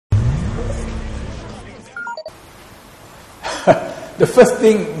The first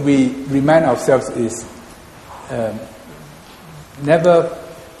thing we remind ourselves is never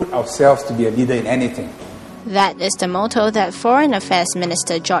put ourselves to be a leader in anything. That is the motto that Foreign Affairs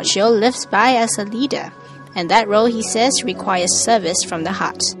Minister George Yeo lives by as a leader. And that role, he says, requires service from the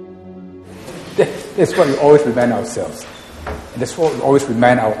heart. That's what we always remind ourselves. And that's what we always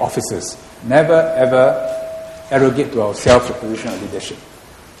remind our officers. Never, ever arrogate to ourselves the position of leadership.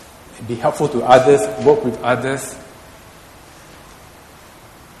 Be helpful to others, work with others.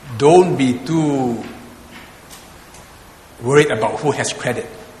 Don't be too worried about who has credit.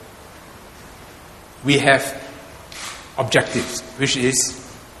 We have objectives, which is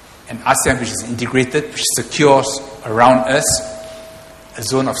an ASEAN which is integrated, which secures around us a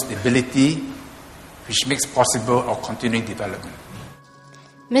zone of stability, which makes possible our continuing development.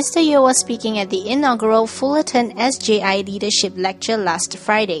 Mr. Yeo was speaking at the inaugural Fullerton-SJI Leadership Lecture last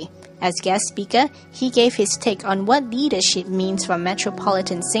Friday. As guest speaker, he gave his take on what leadership means for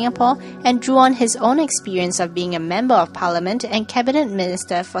metropolitan Singapore and drew on his own experience of being a member of parliament and cabinet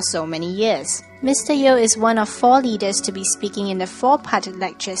minister for so many years. Mr. Yeo is one of 4 leaders to be speaking in the 4-part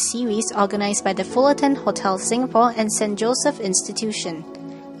lecture series organized by the Fullerton Hotel Singapore and St. Joseph Institution.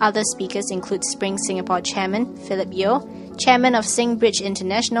 Other speakers include Spring Singapore Chairman Philip Yeo, Chairman of Singbridge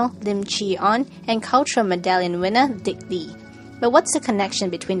International Lim Chee On, and Cultural Medallion winner Dick Lee. But what's the connection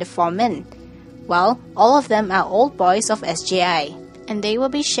between the 4 men? Well, all of them are old boys of SJI, and they will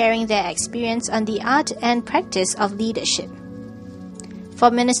be sharing their experience on the art and practice of leadership. For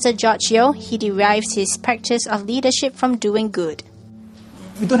Minister George Yeo, he derives his practice of leadership from doing good.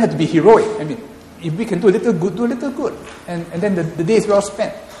 We don't have to be heroic. I mean, if we can do a little good, do a little good. And then the day is well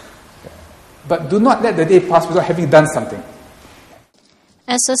spent. But do not let the day pass without having done something.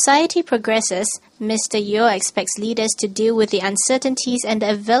 As society progresses, Mr. Yeo expects leaders to deal with the uncertainties and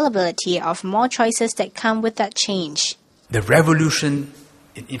the availability of more choices that come with that change. The revolution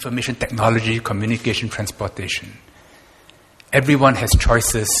in information technology, communication, transportation. Everyone has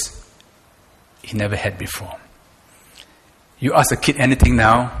choices he never had before. You ask a kid anything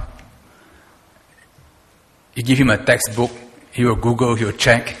now, you give him a textbook, he will Google, he will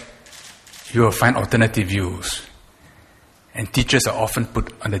check, he will find alternative views. And teachers are often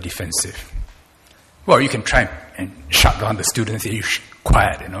put on the defensive. Well, you can try and shut down the students, say, you should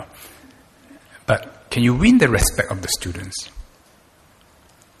quiet, But can you win the respect of the students?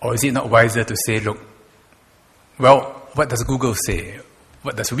 Or is it not wiser to say, look, well, what does Google say?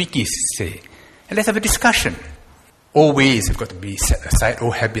 What does Wiki say? And let's have a discussion. Old ways have got to be set aside.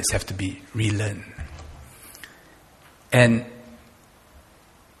 Old habits have to be relearned. And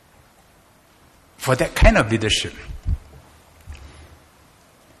for that kind of leadership,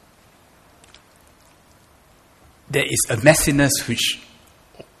 there is a messiness which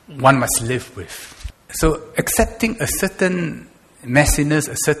one must live with. So accepting a certain messiness,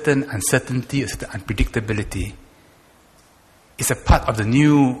 a certain uncertainty, a certain unpredictability is a part of the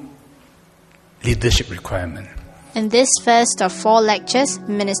new leadership requirement. In this first of 4 lectures,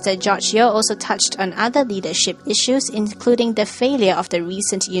 Minister George Yeo also touched on other leadership issues, including the failure of the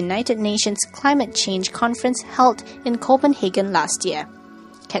recent United Nations Climate Change Conference held in Copenhagen last year.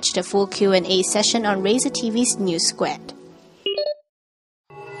 Catch the full Q&A session on Razor TV's News Squared.